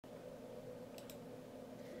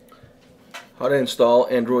How to install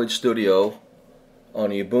Android Studio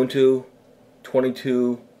on Ubuntu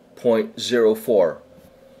 22.04.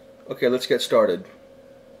 Okay, let's get started.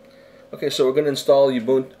 Okay, so we're going to install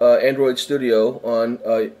Android Studio on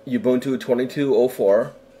Ubuntu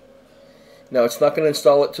 22.04. Now it's not going to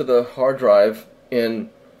install it to the hard drive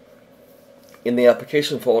in the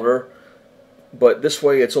application folder, but this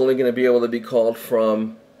way it's only going to be able to be called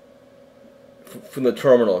from the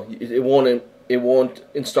terminal. It won't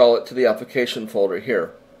install it to the application folder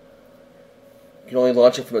here. You can only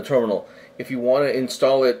launch it from the terminal. If you want to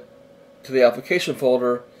install it to the application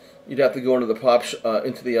folder, you'd have to go into the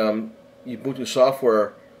Ubuntu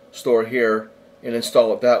software store here and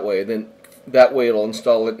install it that way. Then that way it'll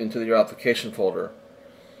install it into your application folder.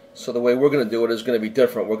 So the way we're going to do it is going to be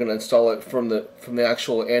different. We're going to install it from the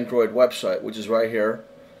actual Android website, which is right here,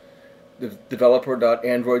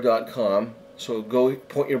 developer.android.com. So go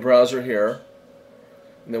point your browser here,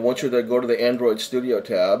 and then once you're there, go to the Android Studio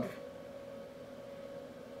tab.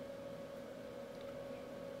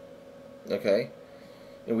 Okay,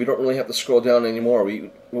 and we don't really have to scroll down anymore.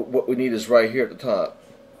 What we need is right here at the top.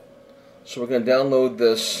 So we're going to download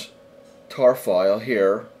this tar file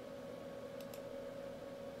here.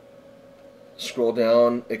 Scroll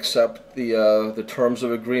down, accept the terms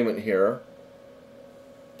of agreement here,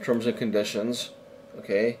 terms and conditions.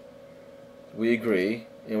 Okay, we agree,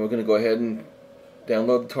 and we're going to go ahead and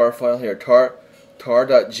download the tar file here,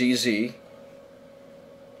 tar.gz.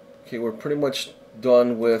 Okay, we're pretty much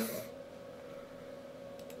done with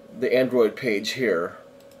the Android page here.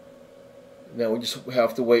 Now we just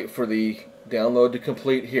have to wait for the download to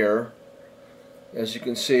complete here. As you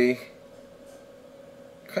can see,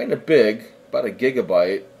 kind of big, about a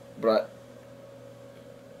gigabyte, but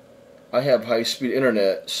I have high-speed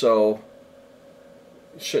internet, so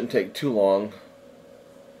it shouldn't take too long.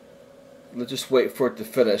 Let's just wait for it to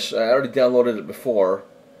finish. I already downloaded it before,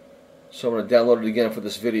 so I'm going to download it again for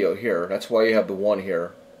this video here. That's why you have the one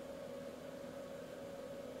here.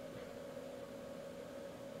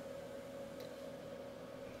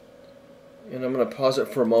 And I'm going to pause it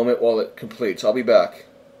for a moment while it completes. I'll be back.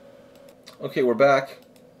 Okay, we're back.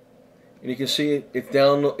 And you can see it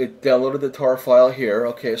downloaded the tar file here.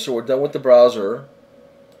 Okay, so we're done with the browser,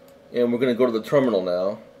 and we're going to go to the terminal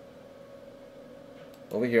now.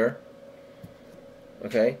 Over here.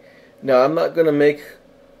 Okay. Now I'm not going to make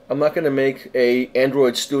a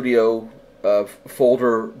Android Studio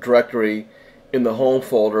folder directory in the home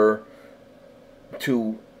folder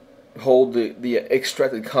to hold the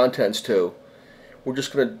extracted contents to. We're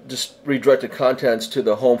just going to redirect the contents to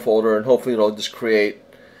the home folder, and hopefully it'll just create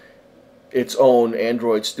its own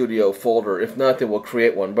Android Studio folder. If not, then we'll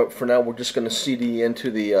create one. But for now, we're just going to CD into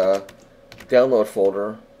the download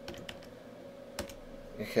folder.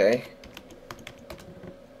 Okay.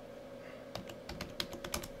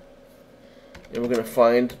 And we're going to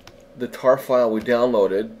find the tar file we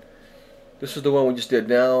downloaded. This is the one we just did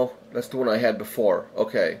now. That's the one I had before.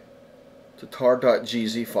 Okay. It's a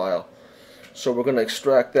tar.gz file. So we're going to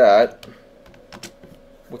extract that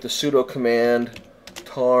with the sudo command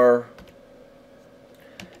tar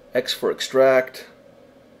X for extract,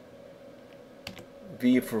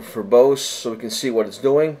 V for verbose, so we can see what it's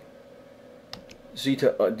doing, Z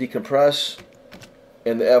to decompress,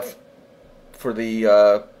 and the F for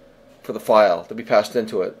the file to be passed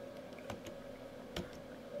into it.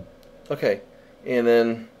 Okay, and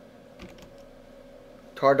then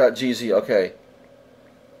tar.gz. Okay,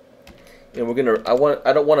 and we're gonna. I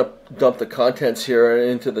don't want to dump the contents here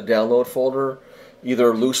into the download folder,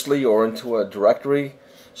 either loosely or into a directory.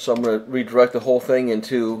 So I'm going to redirect the whole thing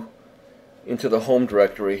into the home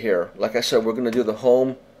directory here. Like I said, we're going to do the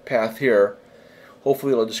home path here.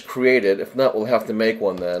 Hopefully it'll just create it. If not, we'll have to make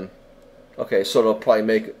one then. Okay, so it'll probably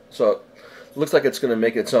make it. So it looks like it's going to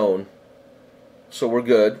make its own. So we're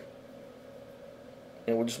good.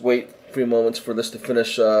 And we'll just wait a few moments for this to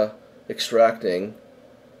finish extracting.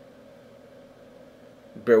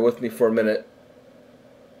 Bear with me for a minute.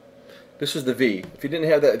 This is the V. If you didn't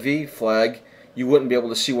have that V flag, you wouldn't be able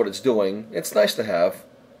to see what it's doing. It's nice to have.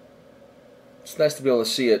 It's nice to be able to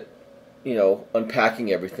see it, you know, unpacking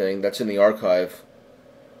everything that's in the archive.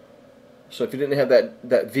 So if you didn't have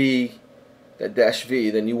that V, that dash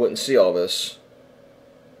V, then you wouldn't see all this.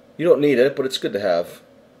 You don't need it, but it's good to have.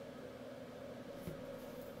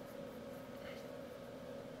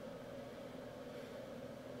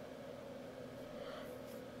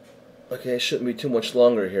 Okay, it shouldn't be too much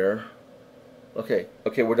longer here. Okay,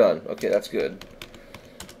 we're done. Okay, that's good.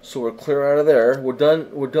 So we're clear out of there. We're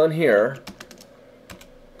done here.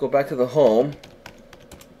 Go back to the home.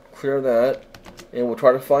 Clear that, and we'll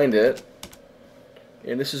try to find it.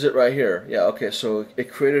 And this is it right here. Yeah, okay, so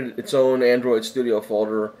it created its own Android Studio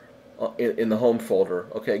folder in the home folder.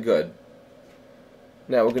 Okay, good.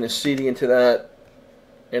 Now we're going to CD into that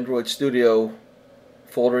Android Studio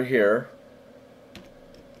folder here.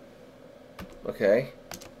 Okay.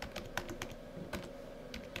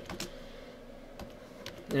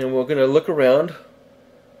 And we're going to look around.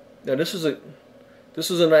 Now this is a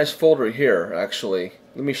nice folder here, actually.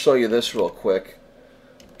 Let me show you this real quick.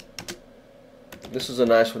 This is a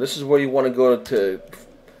nice one. This is where you want to go to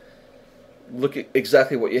look at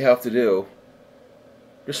exactly what you have to do.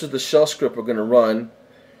 This is the shell script we're going to run.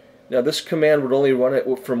 Now this command would only run it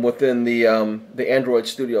from within the Android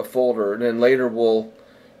Studio folder, and then later we'll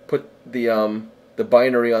put the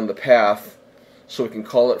binary on the path so we can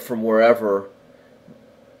call it from wherever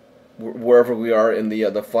we are in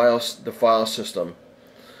the file system.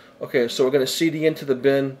 Okay, so we're going to CD into the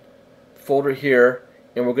bin folder here,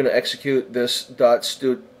 and we're going to execute this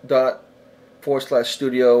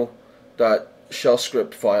 ./studio.shell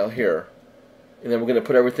script file here. And then we're going to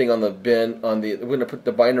put everything on the bin, we're going to put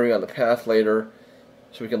the binary on the path later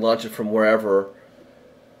so we can launch it from wherever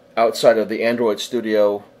outside of the Android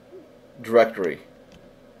Studio directory.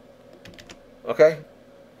 Okay?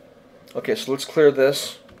 Okay, so let's clear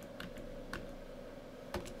this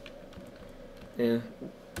and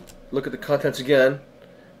look at the contents again.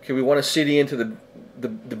 Okay, we want to CD into the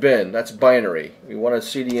bin. That's binary. We want to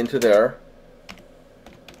CD into there.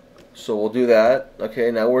 So we'll do that. Okay,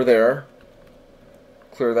 now we're there.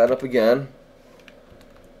 Clear that up again.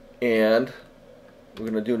 And we're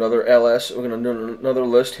going to do another ls. We're going to do another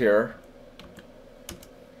list here.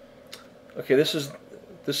 Okay, this is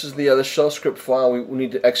the shell script file we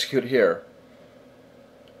need to execute here.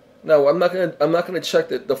 Now I'm not going to check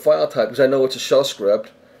the file type because I know it's a shell script.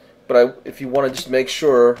 But if you want to just make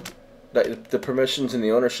sure that the permissions and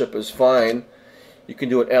the ownership is fine, you can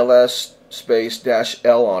do an ls space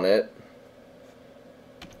 -l on it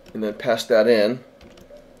and then pass that in.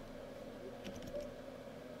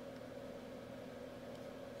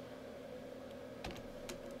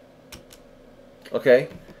 Okay,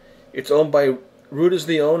 it's owned by root is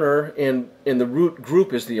the owner and the root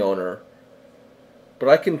group is the owner. But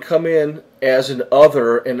I can come in as an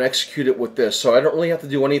other and execute it with this, so I don't really have to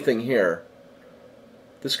do anything here.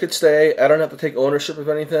 This could stay. I don't have to take ownership of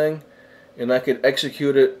anything, and I could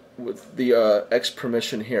execute it with the X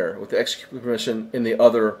permission here, with the execute permission in the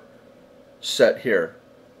other set here.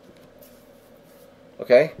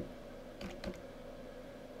 Okay?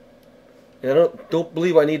 And I don't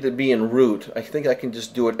believe I need to be in root. I think I can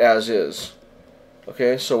just do it as is.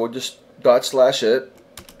 Okay, so we'll just / it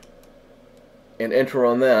and enter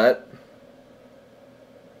on that,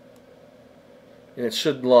 and it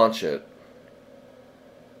should launch it.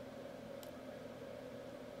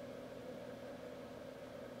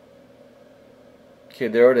 Okay,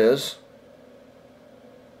 there it is.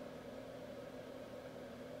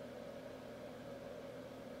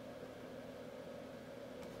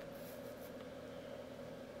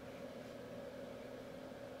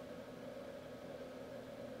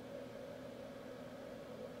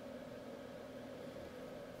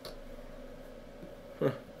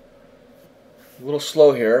 A little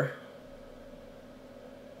slow here,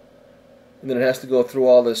 and then it has to go through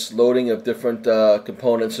all this loading of different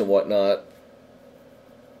components and whatnot.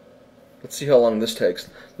 Let's see how long this takes.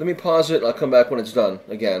 Let me pause it and I'll come back when it's done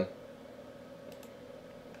again.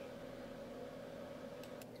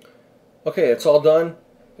 Okay, it's all done,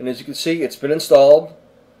 and as you can see, it's been installed.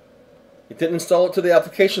 It didn't install it to the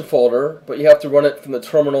application folder, but you have to run it from the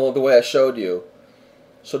terminal the way I showed you.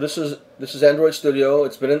 So this is Android Studio.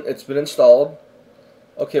 It's been installed.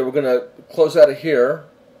 Okay, we're gonna close out of here.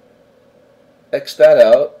 X that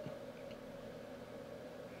out.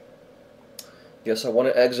 Yes, I want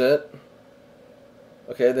to exit.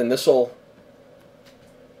 Okay, then this will.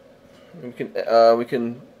 We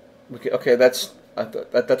can. Okay, that's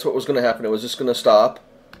what was going to happen. It was just going to stop.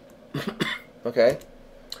 Okay.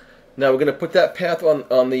 Now we're going to put that path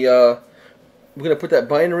on the. We're going to put that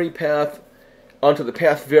binary path onto the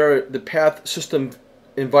path system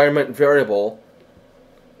environment variable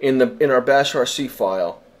in our bashrc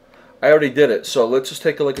file. I already did it, so let's just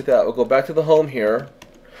take a look at that. We'll go back to the home here.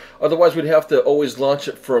 Otherwise, we'd have to always launch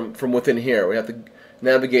it from within here. We have to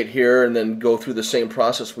navigate here and then go through the same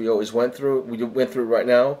process we always went through. We went through right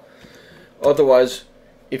now. Otherwise,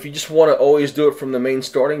 if you just want to always do it from the main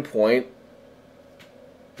starting point,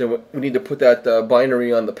 then we need to put that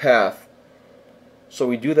binary on the path. So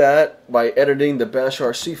we do that by editing the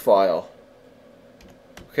bashrc file.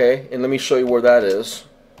 Okay, and let me show you where that is.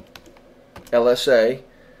 LSA,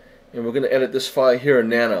 and we're going to edit this file here in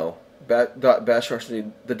nano,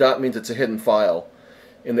 .bashrc. The dot means it's a hidden file,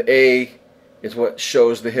 and the A is what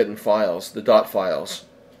shows the hidden files, the dot files.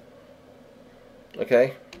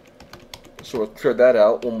 Okay, so we'll clear that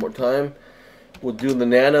out one more time. We'll do the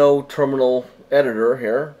nano terminal editor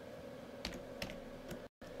here,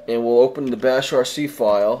 and we'll open the bashrc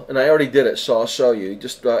file, and I already did it, so I'll show you.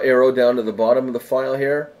 Just arrow down to the bottom of the file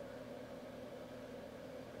here,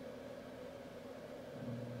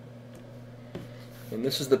 and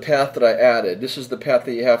this is the path that I added. This is the path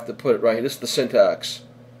that you have to put right here. This is the syntax.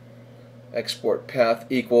 Export path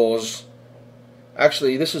equals,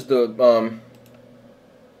 actually this is the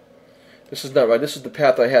this is not right. This is the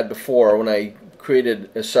path I had before when I created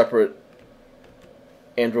a separate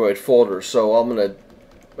Android folder. So I'm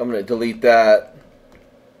gonna delete that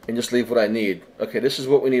and just leave what I need. Okay, this is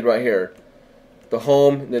what we need right here. The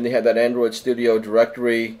home, then they have that Android Studio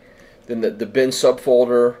directory, then the bin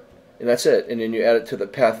subfolder, and that's it. And then you add it to the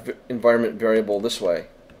path environment variable this way.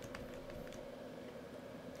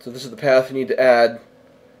 So this is the path you need to add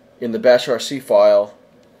in the bashrc file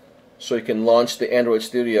so you can launch the Android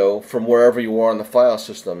Studio from wherever you are on the file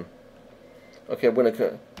system. Okay, I'm going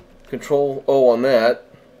to Control O on that,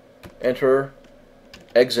 enter,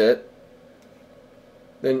 exit,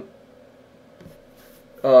 then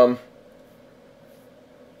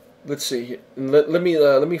let's see. Let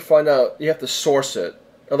me find out. You have to source it,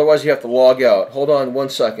 otherwise you have to log out. Hold on one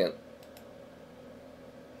second.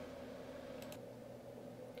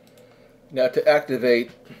 Now to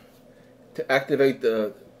activate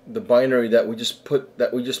the binary that we just put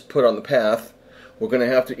on the path, we're going to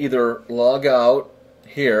have to either log out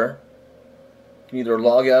here. You can either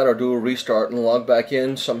log out or do a restart and log back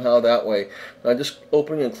in somehow that way. Now just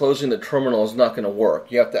opening and closing the terminal is not going to work.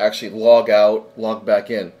 You have to actually log out, log back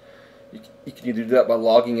in. You can either do that by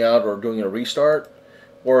logging out or doing a restart,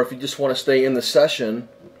 or if you just want to stay in the session,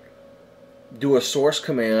 do a source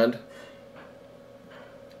command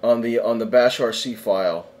on the bashrc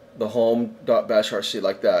file, the home.bashrc,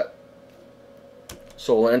 like that.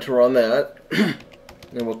 So we'll enter on that,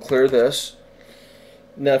 and we'll clear this.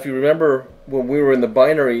 Now, if you remember when we were in the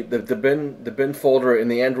binary, the bin folder in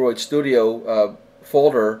the Android Studio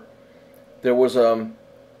folder, there was a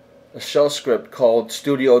shell script called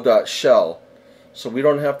studio.shell. So we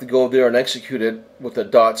don't have to go there and execute it with the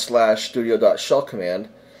 /studio.shell command.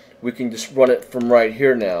 We can just run it from right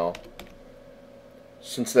here now.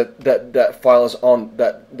 Since that file is on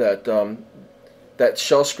that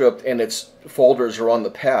shell script and its folders are on the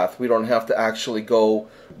path, we don't have to actually go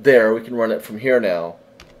there. We can run it from here now.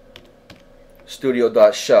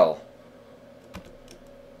 Studio.shell.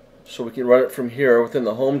 So we can run it from here within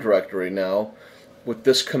the home directory now with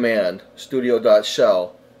this command,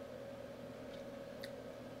 studio.shell.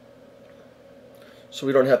 So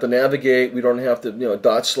we don't have to navigate, we don't have to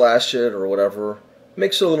 // it or whatever.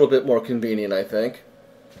 Makes it a little bit more convenient, I think.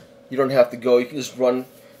 You don't have to go, you can just run.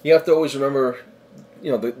 You have to always remember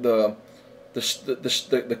the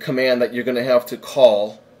command that you're going to have to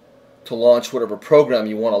call to launch whatever program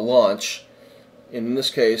you want to launch. In this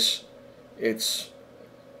case,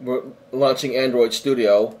 we're launching Android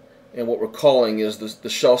Studio, and what we're calling is the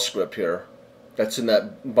shell script here. That's in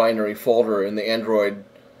that binary folder in the Android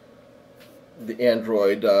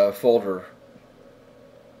folder,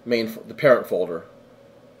 the parent folder.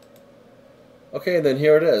 Okay, then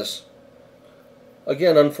here it is.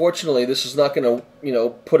 Again, unfortunately, this is not going to,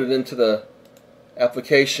 put it into the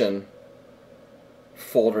application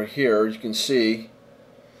folder here. You can see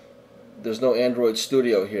there's no Android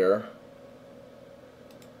Studio here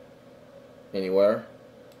anywhere.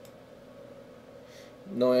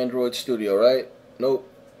 No Android Studio, right? Nope.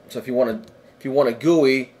 So if you want a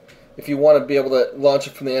GUI, if you want to be able to launch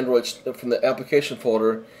it from the application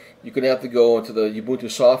folder, you're going to have to go into the Ubuntu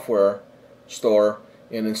software store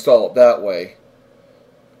and install it that way.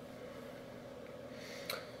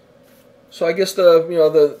 So I guess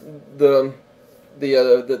the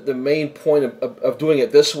main point of doing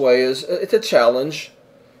it this way is it's a challenge.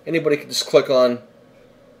 Anybody can just click on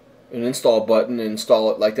an install button and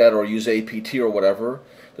install it like that, or use APT or whatever.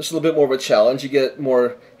 This is a little bit more of a challenge. You get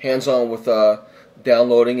more hands-on with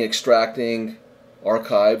downloading, extracting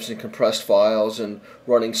archives and compressed files, and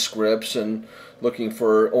running scripts, and looking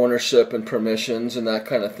for ownership and permissions and that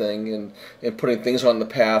kind of thing, and putting things on the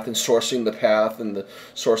path and sourcing the path and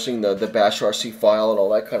sourcing the bashrc file and all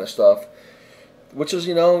that kind of stuff. Which is,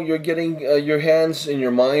 you're getting your hands and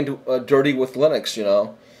your mind dirty with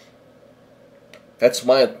Linux. That's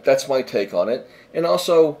my take on it. And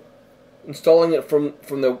also, installing it from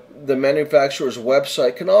the manufacturer's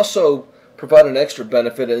website can also provide an extra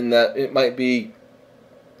benefit in that it might be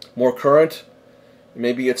more current.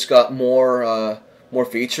 Maybe it's got more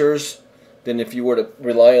features than if you were to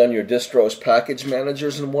rely on your distro's package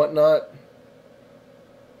managers and whatnot.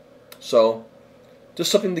 So, just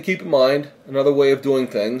something to keep in mind, another way of doing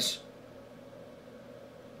things.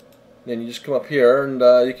 Then you just come up here and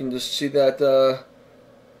you can just see that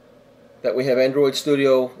that we have Android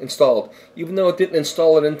Studio installed. Even though it didn't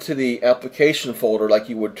install it into the application folder like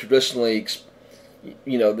you would traditionally,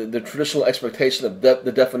 the traditional expectation of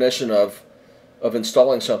the definition of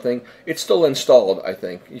installing something, it's still installed, I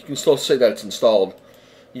think. You can still say that it's installed.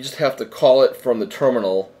 You just have to call it from the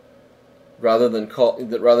terminal rather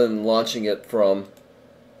than launching it from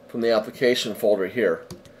the application folder here.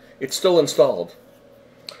 It's still installed.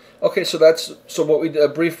 Okay, so what we did. A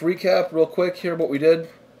brief recap, real quick here. What we did.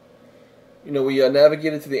 We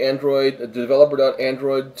navigated to the Android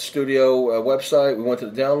developer.android studio website. We went to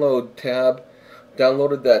the download tab,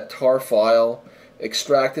 downloaded that tar file,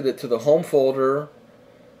 extracted it to the home folder,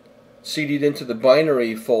 CD'd into the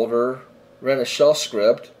binary folder, ran a shell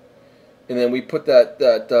script, and then we put that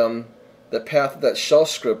path that shell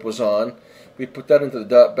script was on. We put that into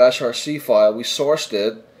the .bashrc file. We sourced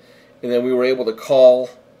it, and then we were able to call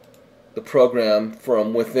the program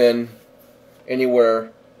from within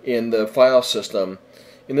anywhere in the file system.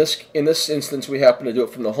 In this instance, we happen to do it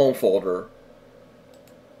from the home folder.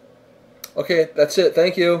 Okay, that's it.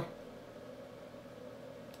 Thank you.